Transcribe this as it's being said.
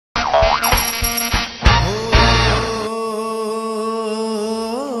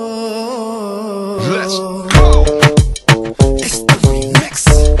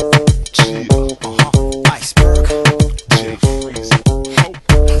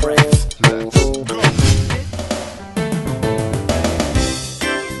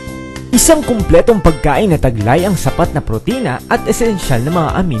Isang kumpletong pagkain na taglay ang sapat na protina at esensyal na mga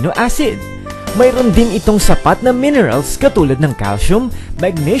amino acid. Mayroon din itong sapat na minerals katulad ng calcium,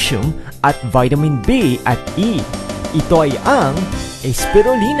 magnesium at vitamin B at E. Ito ay ang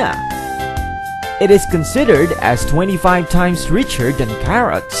spirulina. It is considered as 25 times richer than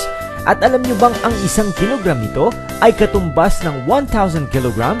carrots. At alam nyo bang ang 1 kilogram nito ay katumbas ng 1,000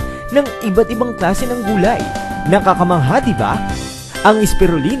 kilogram ng iba't ibang klase ng gulay? Nakakamangha, diba? Ang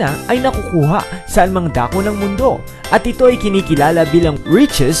spirulina ay nakukuha sa anumang dako ng mundo at ito ay kinikilala bilang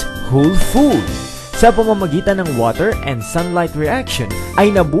richest whole food. Sa pamamagitan ng water and sunlight reaction ay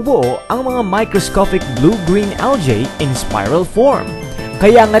nabubuo ang mga microscopic blue-green algae in spiral form.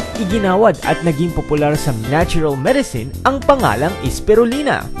 Kaya nga't iginawad at naging popular sa natural medicine ang pangalang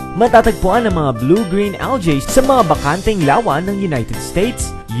spirulina. Matatagpuan ang mga blue-green algae sa mga bakanteng lawa ng United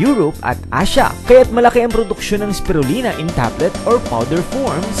States, Europe at Asia. Kaya't malaki ang produksyon ng spirulina in tablet or powder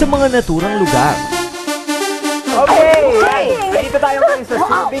form sa mga naturang lugar. Okay! Dito tayo ngayon sa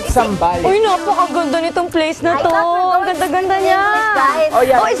Subic, Zambales. Uy, napakaganda nitong place na to. Ang ganda-ganda niya. Oh,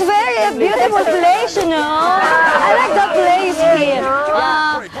 yeah. Oh, it's very a beautiful place, you know. I like the place here.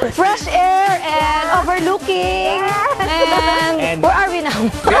 Fresh air and overlooking. And where are we now?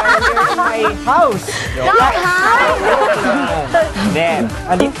 We are here in my house. Your house? Then,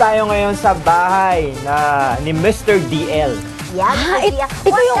 andito tayo ngayon sa bahay ni Mr. DL. Ito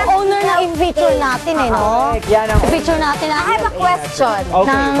yung owner ng feature natin no? Yan ang Feature natin I have a question.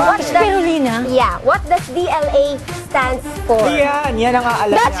 Okay, ng spirulina. Yeah, what does DLA stands for? Yan ang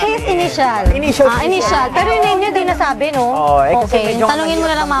aalam That's his initial. Initial. Pero yung name niya di nasabi, no? Kasi Okay, tanungin mo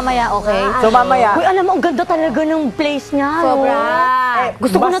na lang mamaya, okay? So mamaya, Uy, alam mo, ang ganda talaga ng place niya. Sobra.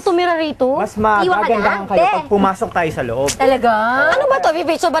 Gusto ko na tumira rito. mas magagandahan kayo pag pumasok tayo sa loob. Talaga? Ano ba to?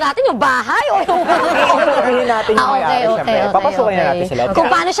 Pipicture ba natin yung bahay? O yung... Sabihin natin yung may-ari, syempre. Papasukin na natin sa loob. Kung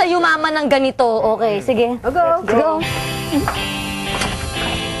paano siya yumaman ng ganito. Okay, sige. Go. Let's go.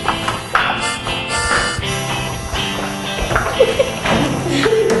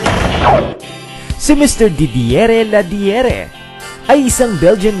 Si Mr. Didier Ladiere ay isang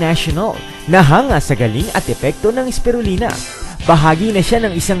Belgian national na hanga sa galing at epekto ng spirulina. Bahagi na siya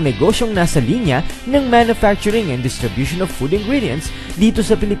ng isang negosyong nasa linya ng manufacturing and distribution of food ingredients dito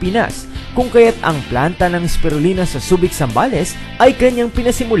sa Pilipinas, kung kaya't ang planta ng spirulina sa Subic, Zambales ay kanyang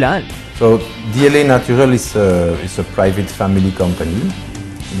pinasimulan. So DLA Naturals is a private family company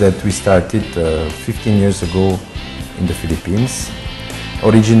that we started 15 years ago in the Philippines.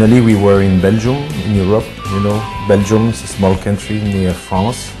 Originally we were in Belgium, in Europe. You know, Belgium is a small country near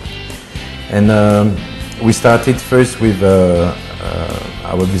France. And we started first with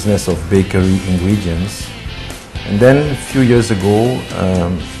our business of bakery ingredients. And then a few years ago,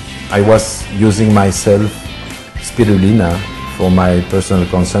 I was using myself spirulina for my personal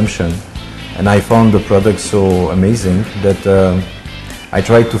consumption. And I found the product so amazing that I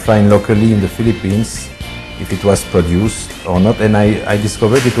tried to find locally in the Philippines if it was produced or not. And I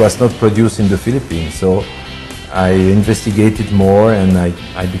discovered it was not produced in the Philippines. So I investigated more and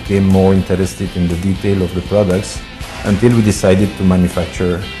I became more interested in the detail of the products until we decided to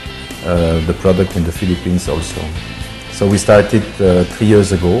manufacture the product in the Philippines also. So we started 3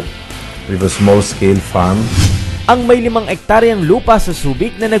 years ago with a small-scale farm. Ang may 5 ektaryang lupa sa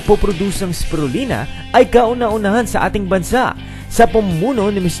Subic na nagpo-produce ng spirulina ay kauna-unahan sa ating bansa. Sa pamumuno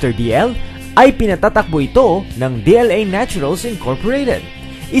ni Mr. DL ay pinatatakbo ito ng DLA Naturals Incorporated,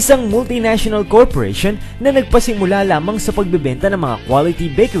 isang multinational corporation na nagpasimula lamang sa pagbebenta ng mga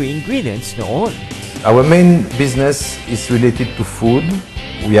quality bakery ingredients noon. Our main business is related to food.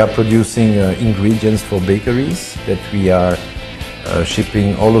 We are producing ingredients for bakeries that we are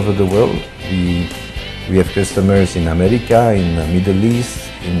shipping all over the world. We have customers in America, in the Middle East,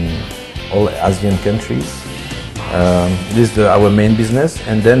 in all Asian countries. This is our main business.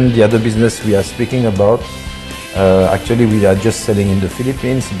 And then the other business we are speaking about, actually we are just selling in the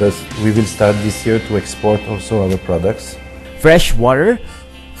Philippines, but we will start this year to export also our products. Fresh water,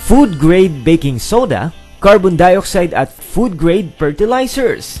 food-grade baking soda, carbon dioxide at food-grade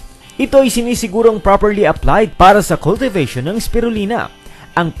fertilizers. Ito ay sinisigurong properly applied para sa cultivation ng spirulina.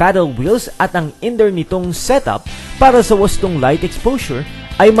 Ang paddle wheels at ang indoor nitong setup para sa wastong light exposure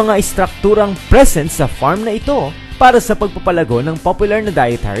ay mga istrukturang present sa farm na ito para sa pagpapalago ng popular na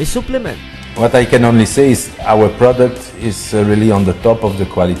dietary supplement. What I can only say is our product is really on the top of the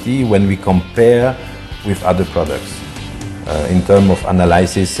quality when we compare with other products in terms of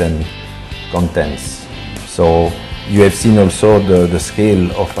analysis and contents. So you have seen also the scale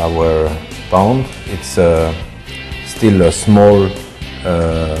of our pound. It's still a small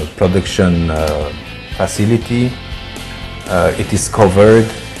production facility. It is covered,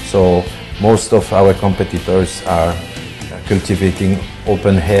 So most of our competitors are cultivating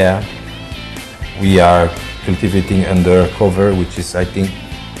open air. We are cultivating under cover, which is, I think,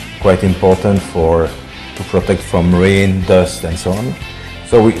 quite important to protect from rain, dust, and so on.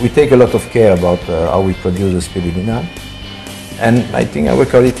 So we take a lot of care about how we produce the spirulina, and I think our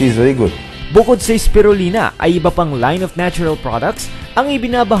quality is very good. Bukod sa spirulina ay iba pang line of natural products ang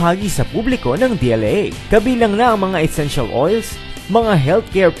ibinabahagi sa publiko ng DLA. Kabilang na ang mga essential oils, mga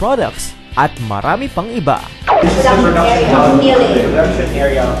healthcare products, at marami pang iba. Production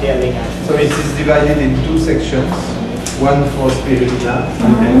area of DLA. So it is divided in two sections, one for spirulina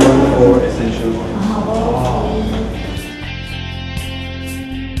and one for essential oils.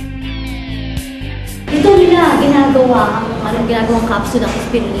 Dito nila ginagawa ang ginagawang capsule ng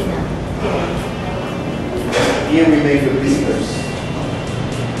spirulina. Here we make the blisters.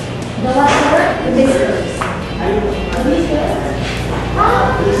 The what? The blisters. The blisters?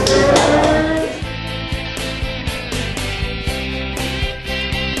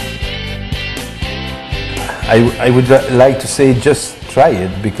 I would like to say just try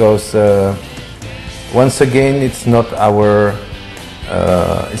it, because once again it's not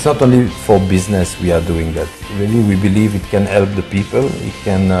only for business we are doing that. Really, we believe it can help the people. It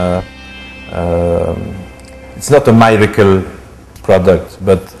can. It's not a miracle product,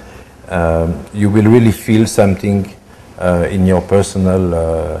 but you will really feel something in your personal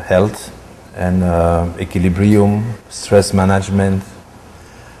health and equilibrium, stress management,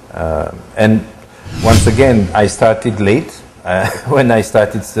 and once again, I started late when I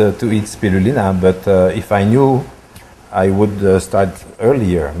started to eat spirulina, but if I knew, I would start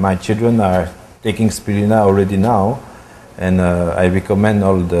earlier. My children are taking spirulina already now, and I recommend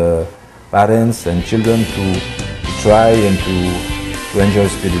all the parents and children to try and to enjoy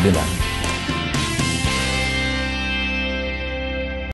spirulina.